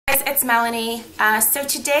guys, it's Melanie. So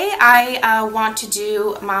today I want to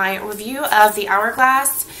do my review of the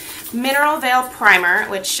Hourglass Mineral Veil Primer,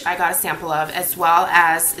 which I got a sample of, as well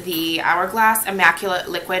as the Hourglass Immaculate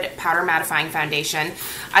Liquid Powder Mattifying Foundation.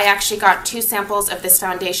 I actually got two samples of this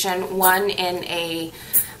foundation, one in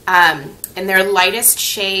their lightest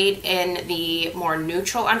shade in the more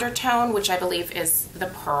neutral undertone, which I believe is the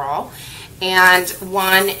pearl, and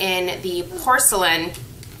one in the porcelain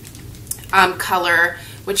color,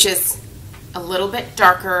 which is a little bit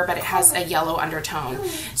darker, but it has a yellow undertone.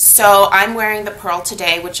 So I'm wearing the pearl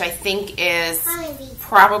today, which I think is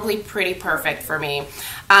probably pretty perfect for me.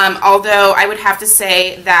 Although I would have to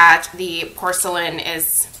say that the porcelain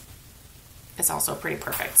is also pretty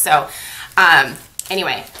perfect. So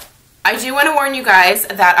anyway, I do want to warn you guys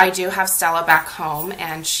that I do have Stella back home,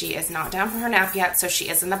 and she is not down for her nap yet, so she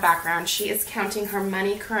is in the background. She is counting her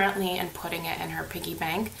money currently and putting it in her piggy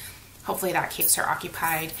bank. Hopefully that keeps her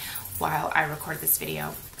occupied while I record this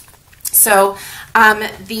video. So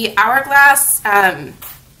the Hourglass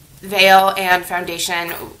veil and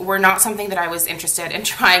foundation were not something that I was interested in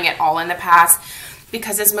trying at all in the past,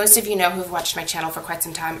 because as most of you know who've watched my channel for quite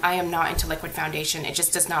some time, I am not into liquid foundation. It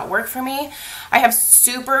just does not work for me. I have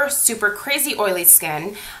super crazy oily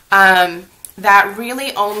skin that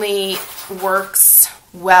really only works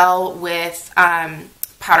well with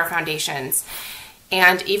powder foundations.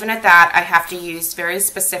 And even at that, I have to use very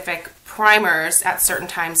specific primers at certain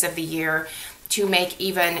times of the year to make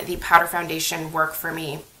even the powder foundation work for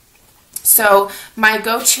me. So my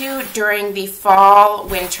go-to during the fall,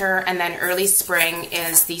 winter, and then early spring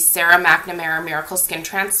is the Sarah McNamara Miracle Skin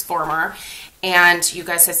Transformer. And you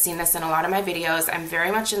guys have seen this in a lot of my videos. I'm very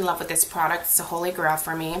much in love with this product. It's a holy grail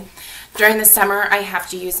for me. During the summer, I have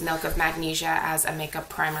to use Milk of Magnesia as a makeup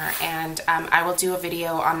primer, and I will do a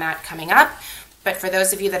video on that coming up. But for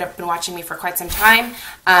those of you that have been watching me for quite some time,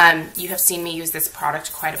 you have seen me use this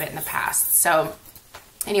product quite a bit in the past. So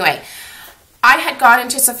anyway, I had gone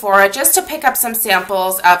into Sephora just to pick up some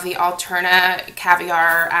samples of the Alterna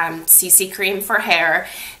Caviar CC cream for hair.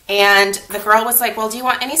 And the girl was like, well, do you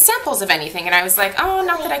want any samples of anything? And I was like, oh,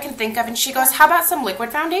 not that I can think of. And she goes, how about some liquid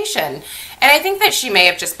foundation? And I think that she may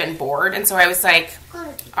have just been bored. And so I was like,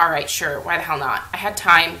 all right, sure, why the hell not? I had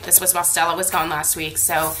time. This was while Stella was gone last week.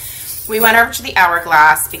 So we went over to the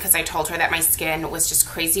Hourglass because I told her that my skin was just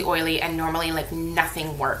crazy oily and normally like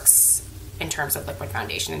nothing works in terms of liquid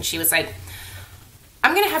foundation. And she was like,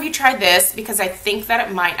 I'm going to have you try this because I think that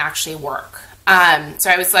it might actually work. So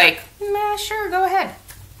I was like, nah, sure, go ahead.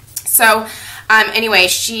 So anyway,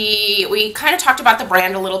 we kind of talked about the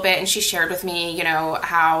brand a little bit, and she shared with me, you know,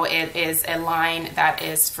 how it is a line that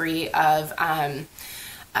is free of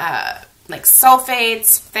like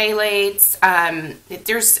sulfates, phthalates.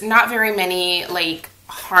 There's not very many like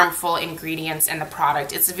harmful ingredients in the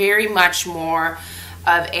product. It's very much more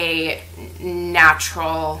of a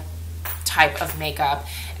natural type of makeup.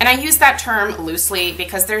 And I use that term loosely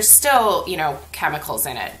because there's still, you know, chemicals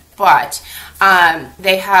in it, but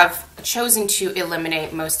they have chosen to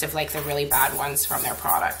eliminate most of like the really bad ones from their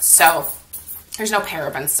products. So there's no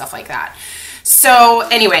parabens, stuff like that. So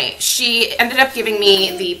anyway, she ended up giving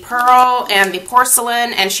me the pearl and the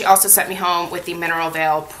porcelain, and she also sent me home with the Mineral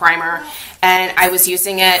Veil Primer, and I was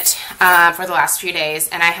using it for the last few days,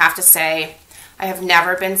 and I have to say I have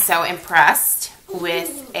never been so impressed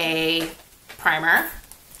with a primer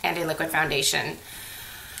and a liquid foundation.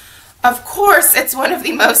 Of course, it's one of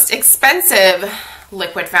the most expensive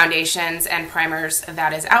liquid foundations and primers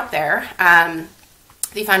that is out there.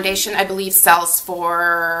 The foundation, I believe, sells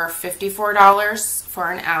for $54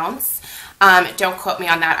 for an ounce. Don't quote me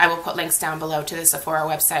on that. I will put links down below to the Sephora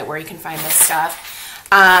website where you can find this stuff.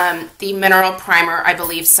 The mineral primer, I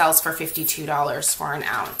believe, sells for $52 for an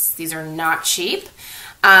ounce. These are not cheap.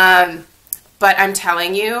 But I'm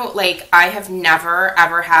telling you, like, I have never,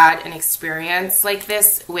 ever had an experience like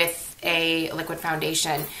this with a liquid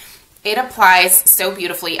foundation. It applies so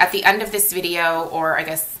beautifully. At the end of this video, or I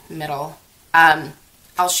guess middle,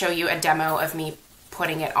 I'll show you a demo of me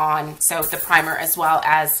putting it on, so the primer as well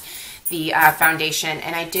as the foundation.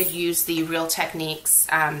 And I did use the Real Techniques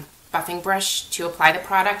buffing brush to apply the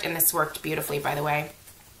product, and this worked beautifully, by the way.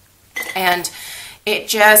 And it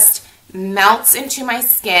just melts into my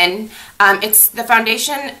skin. It's the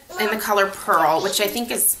foundation in the color Pearl, which I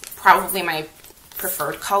think is probably my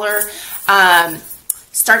preferred color.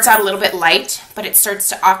 Starts out a little bit light, but it starts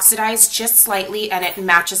to oxidize just slightly, and it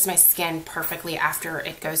matches my skin perfectly after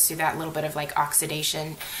it goes through that little bit of like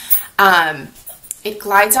oxidation. It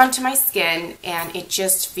glides onto my skin, and it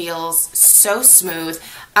just feels so smooth.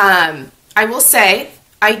 I will say,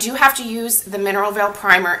 I do have to use the Mineral Veil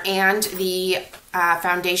Primer and the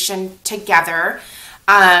foundation together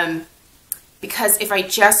because if I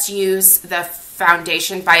just use the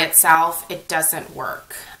foundation by itself, it doesn't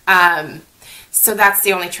work. So that's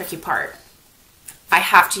the only tricky part. I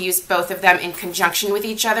have to use both of them in conjunction with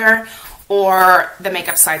each other or the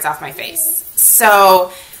makeup slides off my face.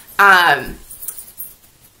 So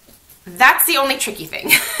that's the only tricky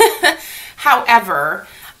thing. However,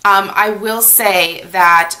 I will say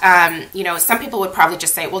that, you know, some people would probably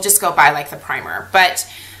just say, well, just go buy like the primer, but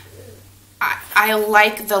I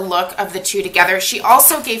like the look of the two together. She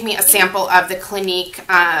also gave me a sample of the Clinique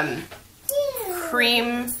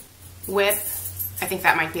Cream Whip. I think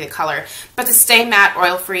that might be the color, but the Stay Matte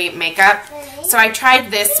Oil-Free Makeup. So I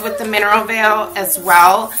tried this with the Mineral Veil as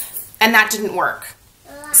well, and that didn't work.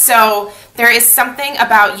 So there is something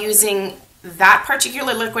about using that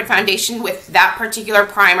particular liquid foundation with that particular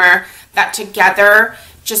primer that together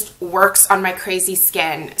just works on my crazy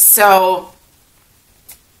skin. So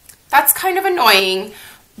that's kind of annoying,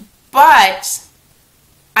 but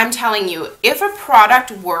I'm telling you, if a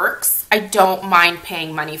product works, I don't mind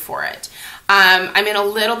paying money for it. I'm in a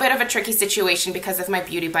little bit of a tricky situation because of my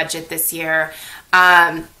beauty budget this year.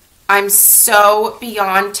 I'm so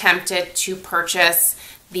beyond tempted to purchase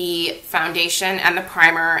the foundation and the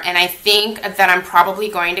primer, and I think that I'm probably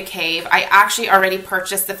going to cave. I actually already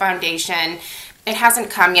purchased the foundation. It hasn't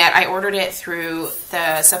come yet. I ordered it through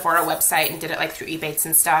the Sephora website and did it like through Ebates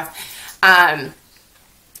and stuff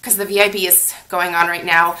because the VIB is going on right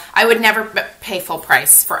now. I would never pay full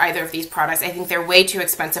price for either of these products. I think they're way too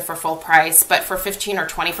expensive for full price, but for 15 or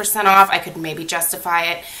 20% off, I could maybe justify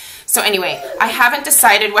it. So anyway, I haven't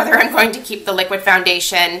decided whether I'm going to keep the liquid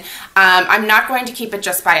foundation. I'm not going to keep it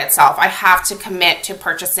just by itself. I have to commit to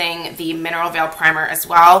purchasing the Mineral Veil Primer as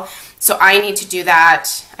well. So I need to do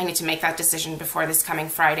that. I need to make that decision before this coming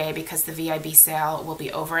Friday because the VIB sale will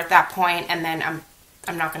be over at that point, and then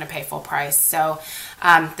I'm not going to pay full price. So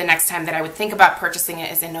the next time that I would think about purchasing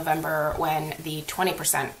it is in November when the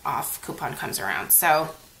 20% off coupon comes around.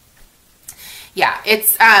 So yeah,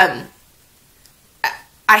 it's...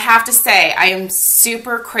 I have to say, I am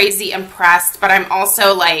super crazy impressed, but I'm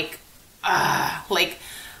also like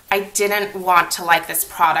I didn't want to like this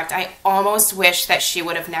product. I almost wish that she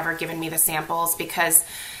would have never given me the samples because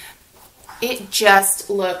it just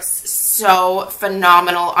looks so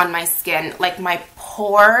phenomenal on my skin. Like my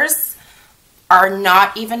pores are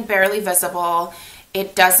not even barely visible.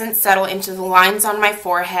 It doesn't settle into the lines on my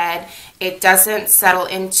forehead. It doesn't settle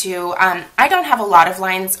into, I don't have a lot of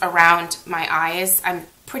lines around my eyes. I'm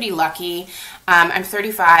pretty lucky. I'm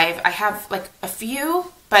 35. I have like a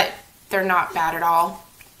few, but they're not bad at all.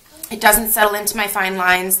 It doesn't settle into my fine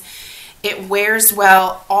lines. It wears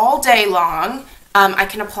well all day long. I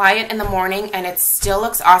can apply it in the morning and it still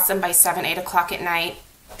looks awesome by 7, 8 o'clock at night.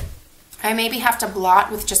 I maybe have to blot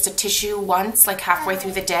with just a tissue once, like halfway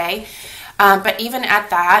through the day. But even at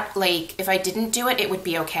that, like if I didn't do it, it would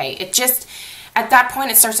be okay. It just, at that point,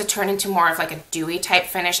 it starts to turn into more of like a dewy type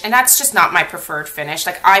finish. And that's just not my preferred finish.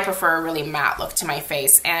 Like I prefer a really matte look to my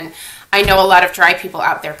face. And I know a lot of dry people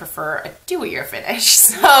out there prefer a dewier finish.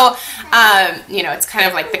 So, you know, it's kind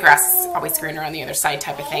of like the grass is always greener on the other side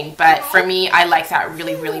type of thing. But for me, I like that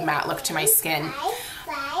really, really matte look to my skin.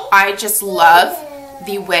 I just love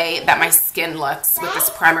the way that my skin looks with this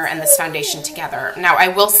primer and this foundation together. Now, I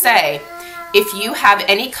will say, if you have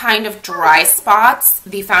any kind of dry spots,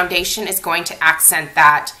 the foundation is going to accent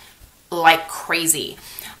that like crazy.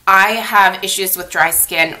 I have issues with dry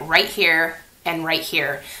skin right here and right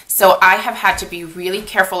here. So I have had to be really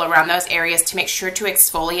careful around those areas to make sure to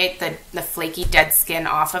exfoliate the flaky dead skin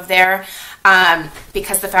off of there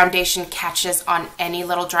because the foundation catches on any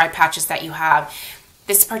little dry patches that you have.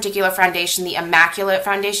 This particular foundation, the Immaculate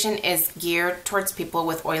foundation, is geared towards people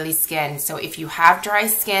with oily skin. So if you have dry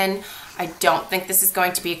skin, I don't think this is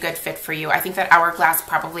going to be a good fit for you. I think that Hourglass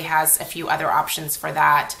probably has a few other options for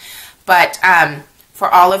that. But for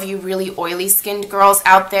all of you really oily skinned girls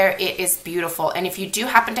out there, it is beautiful. And if you do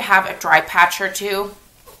happen to have a dry patch or two,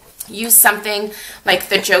 use something like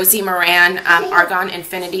the Josie Moran Argan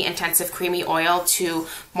Infinity Intensive Creamy Oil to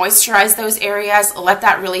moisturize those areas. Let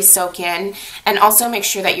that really soak in. And also make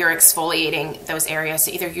sure that you're exfoliating those areas.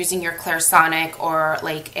 So either using your Clairsonic or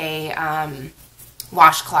like a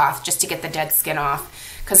washcloth just to get the dead skin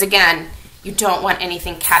off. Because again, you don't want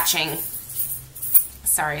anything catching.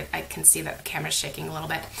 Sorry, I can see that the camera's shaking a little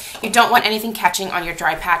bit. You don't want anything catching on your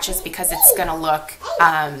dry patches because it's gonna look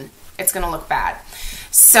bad.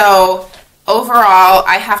 So overall,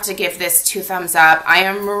 I have to give this 2 thumbs up. I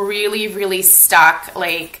am really, really stuck.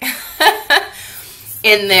 Like,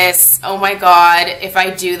 in this. Oh my god, if I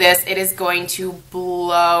do this, it is going to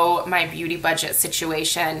blow my beauty budget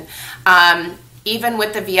situation. Even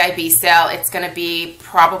with the VIB sale, it's going to be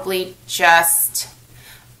probably just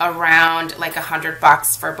around like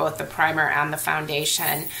 $100 for both the primer and the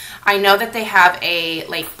foundation. I know that they have a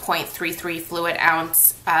like 0.33 fluid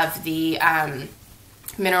ounce of the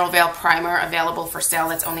Mineral Veil primer available for sale.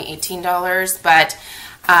 That's only $18, but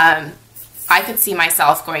I could see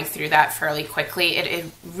myself going through that fairly quickly. It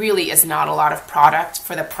really is not a lot of product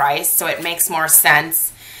for the price, so it makes more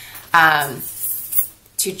sense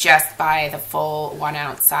to just buy the full 1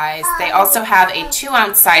 ounce size. They also have a 2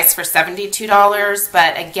 ounce size for $72,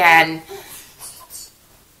 but again,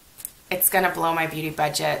 it's gonna blow my beauty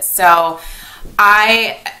budget. So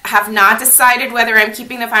I have not decided whether I'm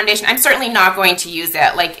keeping the foundation. I'm certainly not going to use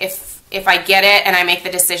it. Like if I get it and I make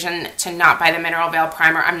the decision to not buy the Mineral Veil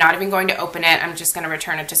primer, I'm not even going to open it. I'm just going to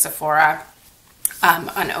return it to Sephora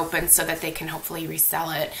unopened so that they can hopefully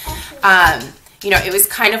resell it. You know, it was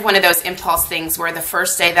kind of one of those impulse things where the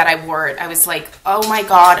first day that I wore it, I was like, oh my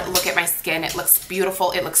god, look at my skin. It looks beautiful.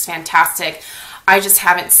 It looks fantastic. I just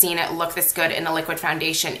haven't seen it look this good in a liquid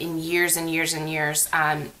foundation in years and years and years,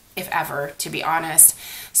 if ever, to be honest.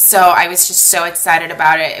 So I was just so excited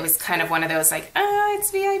about it. It was kind of one of those like, oh, it's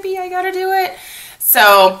VIB, I gotta do it.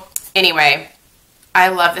 So anyway, I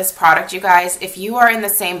love this product, you guys. If you are in the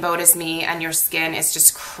same boat as me and your skin is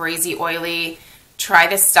just crazy oily, try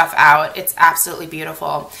this stuff out. It's absolutely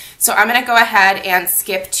beautiful. So I'm gonna go ahead and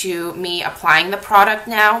skip to me applying the product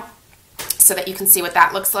now so that you can see what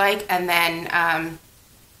that looks like, and then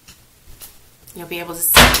you'll be able to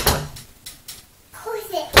see what... Close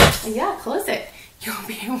it. Yeah, close it. You'll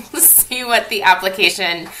be able to see what the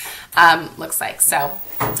application looks like. So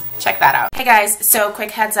check that out. Hey guys, so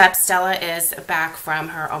quick heads up, Stella is back from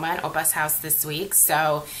her Oma and Opa's house this week,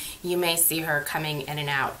 so you may see her coming in and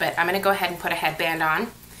out. But I'm going to go ahead and put a headband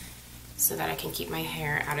on so that I can keep my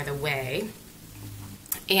hair out of the way.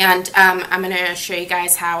 And I'm going to show you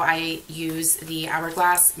guys how I use the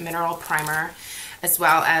Hourglass Mineral Primer as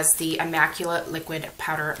well as the Immaculate Liquid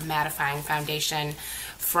Powder Mattifying Foundation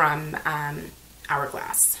from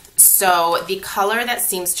Hourglass. So the color that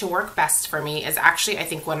seems to work best for me is actually, I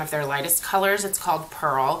think, one of their lightest colors. It's called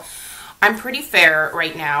Pearl. I'm pretty fair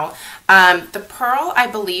right now. The Pearl, I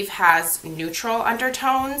believe, has neutral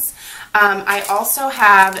undertones. I also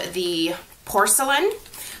have the Porcelain,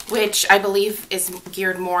 which I believe is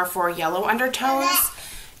geared more for yellow undertones.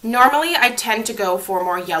 Normally, I tend to go for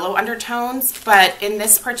more yellow undertones, but in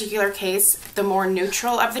this particular case, the more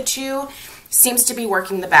neutral of the two seems to be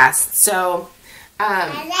working the best. So,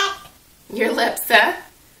 your lips, huh?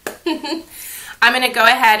 I'm going to go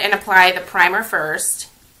ahead and apply the primer first,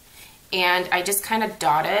 and I just kind of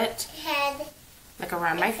dot it, like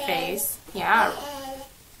around my face. Yeah.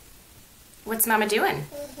 What's Mama doing?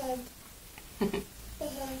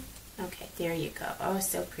 Okay, there you go. Oh,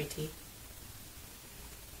 so pretty.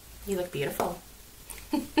 You look beautiful.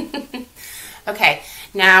 Okay,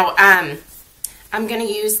 now I'm going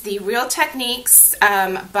to use the Real Techniques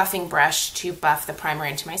buffing brush to buff the primer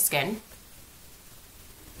into my skin.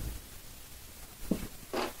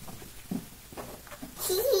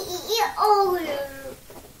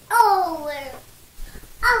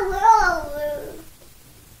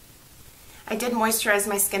 I did moisturize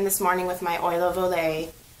my skin this morning with my Oil of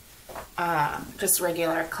Olay, just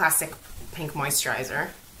regular classic pink moisturizer.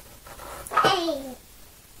 Hey.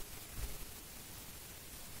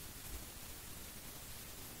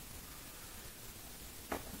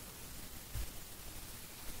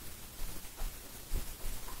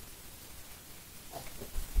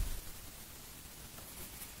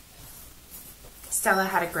 Stella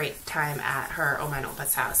had a great time at her Oma and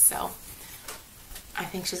Opa's house, so I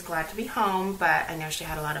think she's glad to be home, but I know she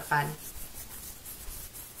had a lot of fun.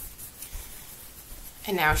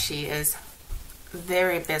 And now she is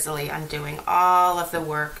very busily undoing all of the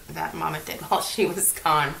work that Mama did while she was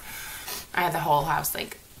gone. I had the whole house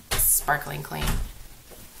like sparkling clean.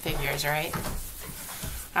 Figures, right?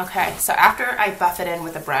 Okay, so after I buff it in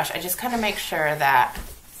with a brush, I just kind of make sure that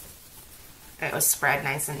it was spread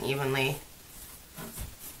nice and evenly.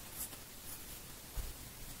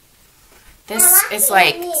 This is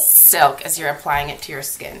like silk as you're applying it to your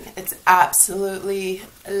skin. It's absolutely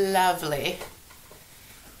lovely.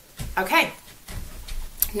 Okay,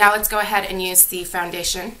 now let's go ahead and use the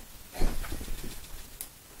foundation.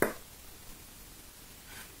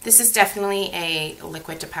 This is definitely a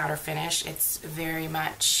liquid to powder finish. It's very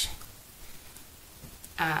much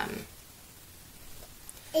a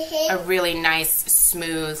really nice,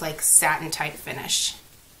 smooth, like satin type finish.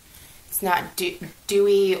 It's not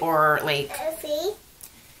dewy or like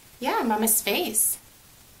Yeah, Mama's face.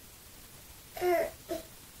 My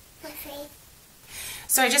face.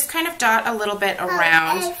 So I just kind of dot a little bit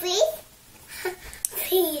around. My face?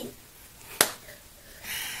 Face.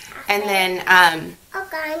 And then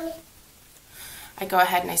Okay. I go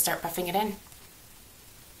ahead and I start buffing it in.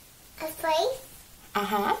 A face?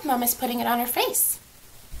 Uh-huh. Mama's putting it on her face.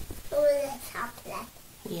 Or the top lip?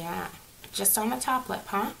 Yeah. Just on the top lip,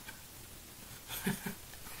 huh? The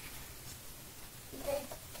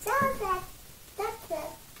top lip. Top lip.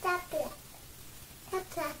 Top lip.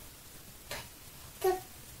 Top lip. Top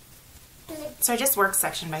lip. So I just work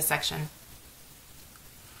section by section.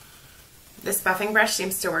 This buffing brush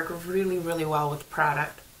seems to work really, really well with the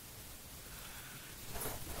product.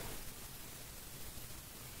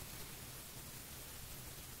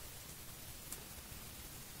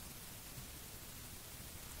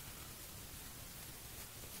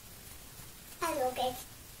 Hello, guys.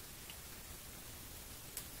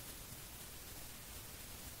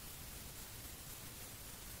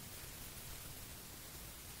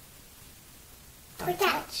 Don't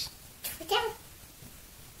touch. Protect.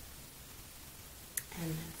 And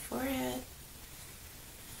then forehead.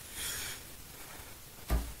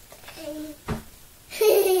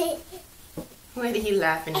 What are you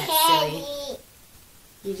laughing at, silly?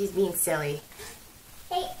 You're just being silly.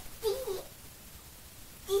 Hey,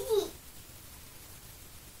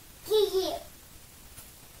 Gigi.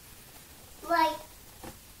 Like,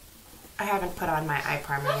 I haven't put on my eye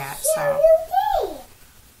primer yet, so.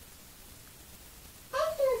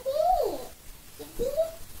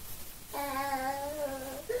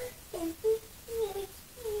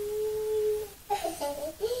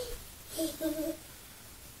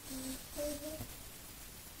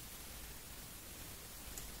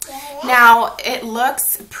 Now, it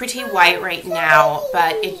looks pretty white right now,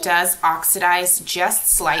 but it does oxidize just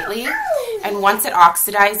slightly. And once it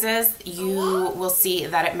oxidizes, you will see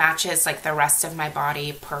that it matches like the rest of my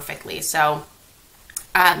body perfectly. So,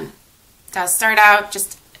 does start out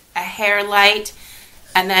just a hair light,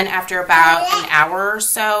 and then after about an hour or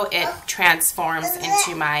so, it transforms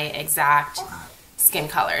into my exact skin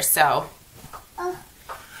color. So,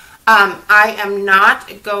 I am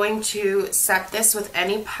not going to set this with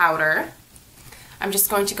any powder. I'm just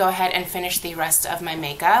going to go ahead and finish the rest of my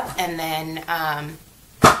makeup, and then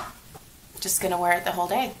just going to wear it the whole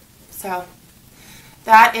day. So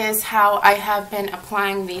that is how I have been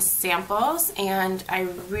applying these samples, and I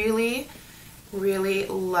really, really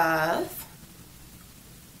love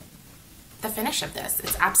the finish of this.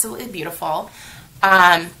 It's absolutely beautiful.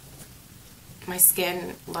 My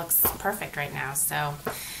skin looks perfect right now, so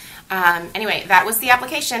anyway, that was the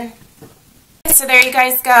application. So there you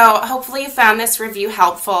guys go. Hopefully you found this review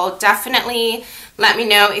helpful. Definitely let me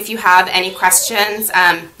know if you have any questions.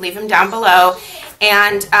 Leave them down below.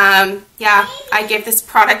 And yeah, I give this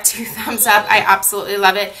product 2 thumbs up. I absolutely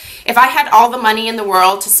love it. If I had all the money in the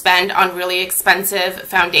world to spend on really expensive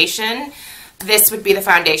foundation, this would be the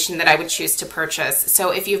foundation that I would choose to purchase.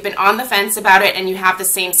 So if you've been on the fence about it and you have the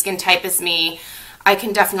same skin type as me, I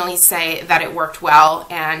can definitely say that it worked well,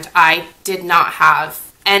 and I did not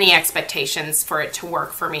have any expectations for it to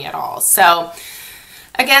work for me at all. So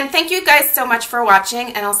again, thank you guys so much for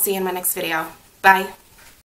watching, and I'll see you in my next video. Bye.